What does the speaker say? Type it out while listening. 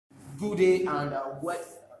Good day and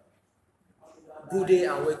good day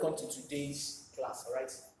and welcome to today's class. All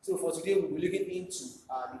right. So for today we'll be looking into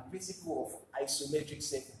the principle of isometric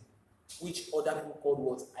circle, which other people call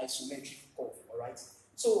what isometric curve. All right.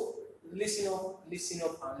 So listen up,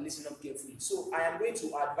 and listen up carefully. So I am going to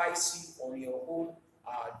advise you on your own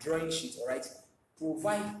drawing sheet. All right.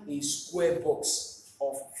 Provide a square box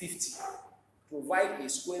of 50. Provide a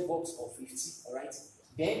square box of 50. All right.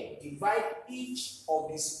 Then divide each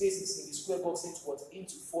of the spaces in the square box into what?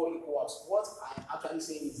 Into 4 equal halves. What I'm actually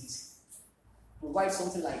saying is this. Provide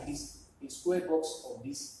something like this, a square box of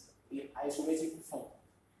this, in isometric form,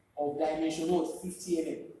 of dimension what? 50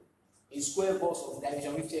 mm. A square box of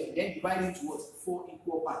dimension 50 mm. Then divide it into what? 4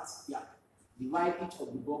 equal parts. Yeah. Divide each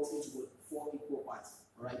of the box into what? 4 equal parts.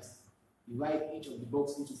 Alright. Divide each of the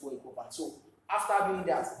box into 4 equal parts. So after doing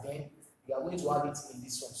that, then we are going to have it in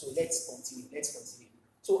this one. So let's continue.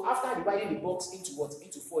 So after dividing the box into what?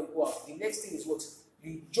 Into 4 equal halves, the next thing is what?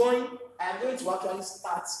 You join. I am going to actually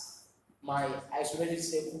start my isometric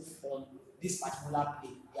circle on this particular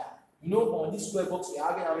plane. Yeah. You know, on this square box, we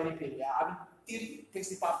are having how many planes? We are having 3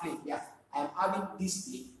 principal planes. Yeah. I am having this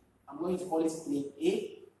plane. I'm going to call it plane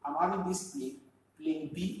A. I'm having this plane,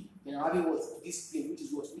 plane B. Then I'm having what? This plane, which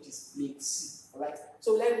is what? Which is plane C. Alright.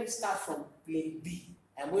 So let me start from plane B.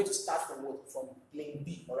 I'm going to start from what? From plane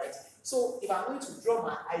B. Alright. So if I'm going to draw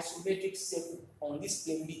my isometric circle on this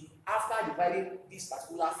plane B, after dividing this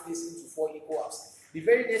particular face into 4 equal halves, the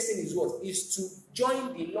very next thing is what? Is to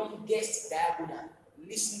join the longest diagonal.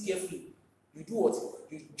 Listen carefully. You do what?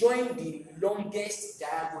 You join the longest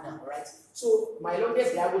diagonal. Alright. So my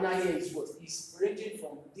longest diagonal here is what? Is ranging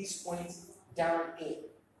from this point down here.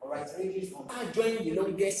 Alright. Ranging from. I join the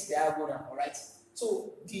longest diagonal. Alright.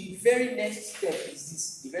 So the very next step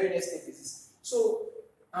is this. So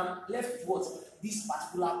I'm left with what? This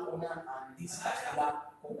particular corner and this particular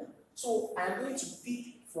corner. So I'm going to pick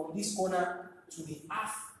from this corner to the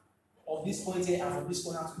half of this point here and from this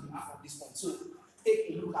corner to the half of this point. So take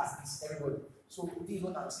a look at this, everybody. So this is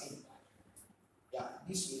what I'm saying. Yeah,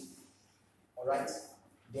 this way. Alright.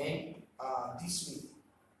 Then this way.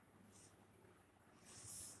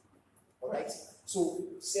 Alright. So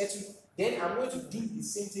settle. Then I'm going to do the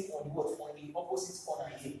same thing on what? On the opposite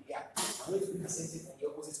corner here. Yeah. I'm going to do the same thing on the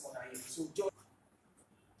opposite corner here. So just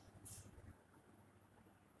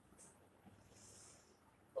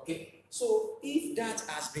okay. So if that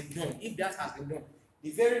has been done,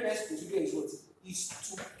 the very next procedure is what? Is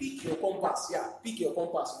to pick your compass. Yeah, pick your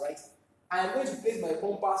compass, right? I am going to place my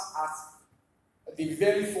compass at the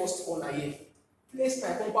very first corner here. Place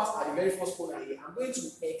my compass at the very first corner here. I'm going to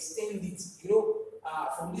extend it. You know,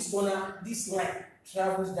 from this corner, this line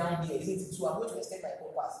travels down here, isn't it? So I'm going to extend my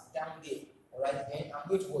compass down there. Alright, then I'm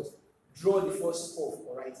going to what? Draw the first curve,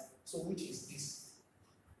 alright? So which is this?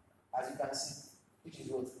 As you can see, which is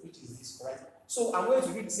what? Which is this, alright? So I'm going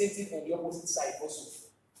to do the same thing on the opposite side also.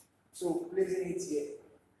 So placing it here,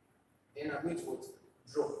 then I'm going to what?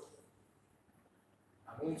 Draw.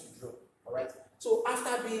 I'm going to draw, alright? So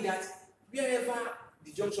after doing that, wherever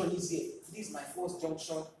the junction is here, this is my first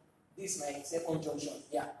junction, this is my second junction.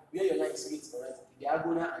 Yeah, where your lines meet, alright? The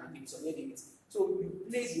diagonal and the division, where they meet. So you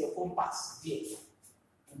place your compass there.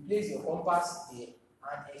 You place your compass there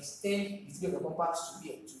and extend the tip of your compass to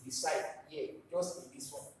here, to the side here, just in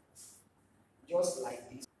this one. Just like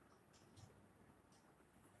this.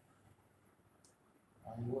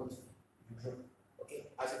 And you want you draw. Okay,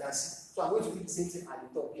 as you can see. So I'm going to do the same thing at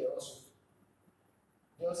the top here also.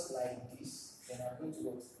 Just like this. Then I'm going to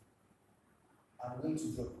what? I'm going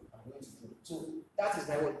to draw. So that is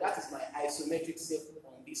my what? That is my isometric circle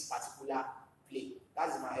on this particular plane. That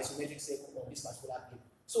is my isometric circle on this particular plane.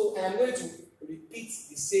 So I am going to repeat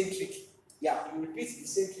the same trick. Yeah, you repeat the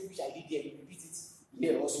same trick which I did here. You repeat it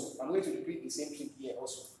here also. I'm going to repeat the same trick here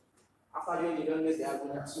also. After doing the longest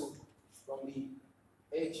diagonal, so from the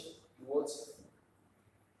edge, you what?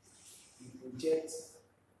 You project.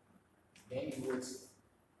 Then you what?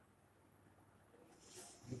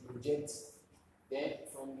 You project. Then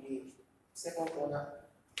from the second corner,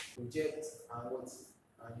 project and what?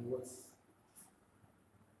 And you what?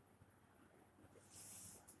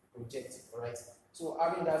 Project, alright? So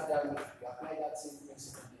having that done, you apply that same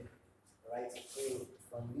principle here, alright? So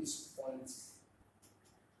from this point,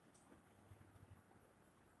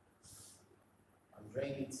 I'm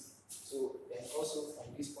drawing it. So then also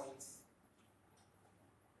from this point,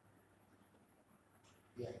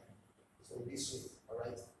 yeah. So this way,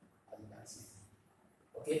 alright? As you can see.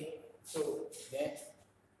 Okay, so then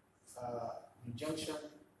the junction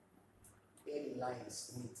where the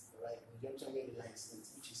lines meet, right? The junction where the lines meet,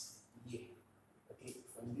 which is here. Okay,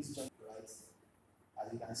 from this junction, right?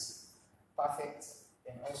 As you can see. perfect,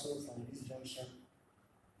 and also from this junction,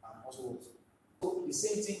 and also what? So the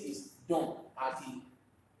same thing is done at the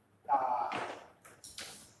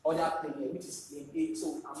other plane here, which is plane A.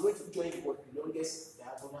 So I'm going to join what the longest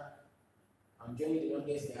diagonal. I'm joining the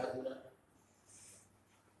longest diagonal.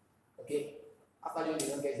 Okay. After joining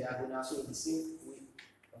the longest diagonal, so the same way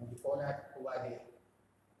from the corner over there,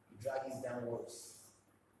 you drag it downwards.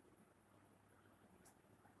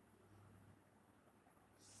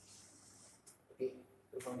 Okay.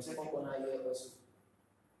 So from the second corner here also,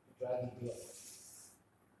 you drag it there.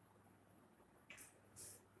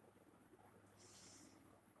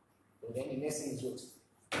 So then the next thing is what?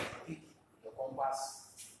 Pick your compass.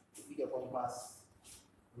 You pick your compass.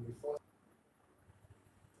 On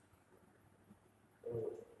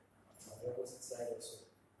the opposite side also.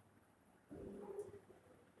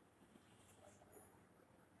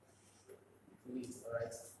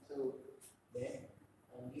 Alright. So then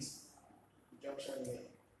on this junction here,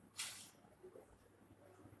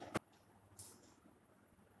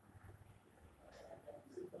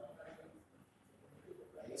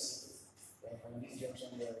 then on this junction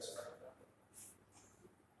there also.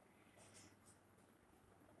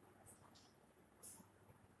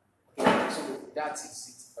 Okay, so that is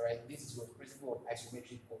it. Alright, this is what the principle of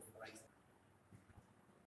isometric curve. Alright.